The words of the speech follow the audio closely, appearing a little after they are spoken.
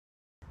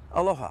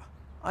Aloha,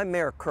 I'm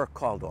Mayor Kirk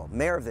Caldwell,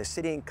 Mayor of the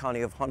City and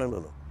County of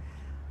Honolulu.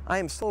 I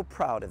am so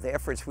proud of the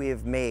efforts we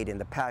have made in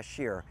the past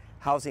year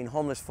housing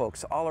homeless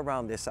folks all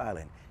around this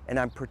island, and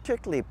I'm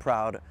particularly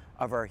proud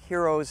of our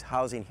Heroes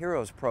Housing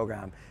Heroes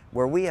program,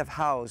 where we have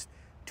housed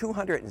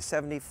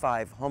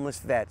 275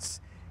 homeless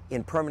vets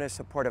in permanent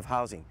supportive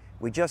housing.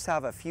 We just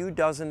have a few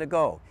dozen to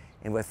go,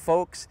 and with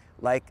folks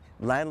like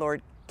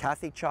landlord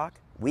Kathy Chalk,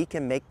 we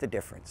can make the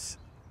difference.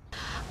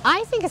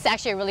 I think it's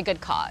actually a really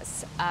good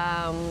cause.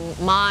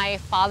 My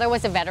father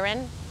was a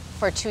veteran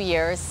for 2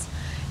 years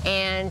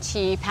and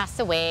he passed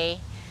away.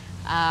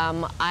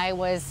 I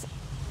was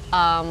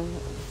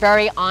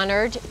very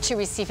honored to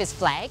receive his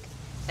flag,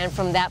 and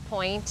from that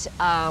point,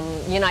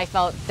 I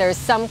felt there's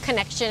some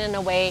connection in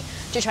a way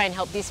to try and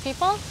help these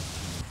people.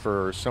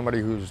 For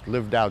somebody who's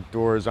lived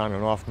outdoors on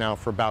and off now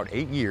for about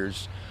 8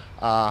 years,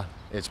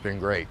 it's been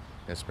great.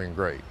 It's been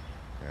great.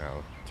 You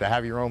know, to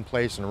have your own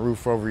place and a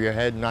roof over your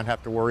head and not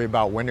have to worry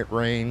about when it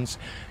rains,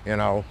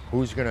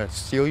 who's gonna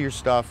steal your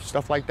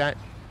stuff like that.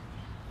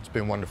 It's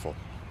been wonderful.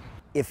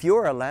 If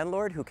you're a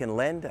landlord who can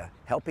lend a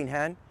helping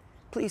hand,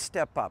 please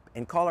step up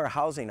and call our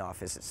housing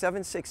office at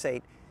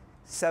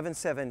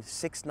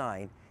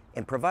 768-7769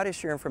 and provide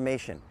us your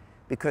information,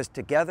 because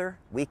together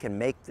we can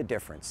make the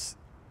difference.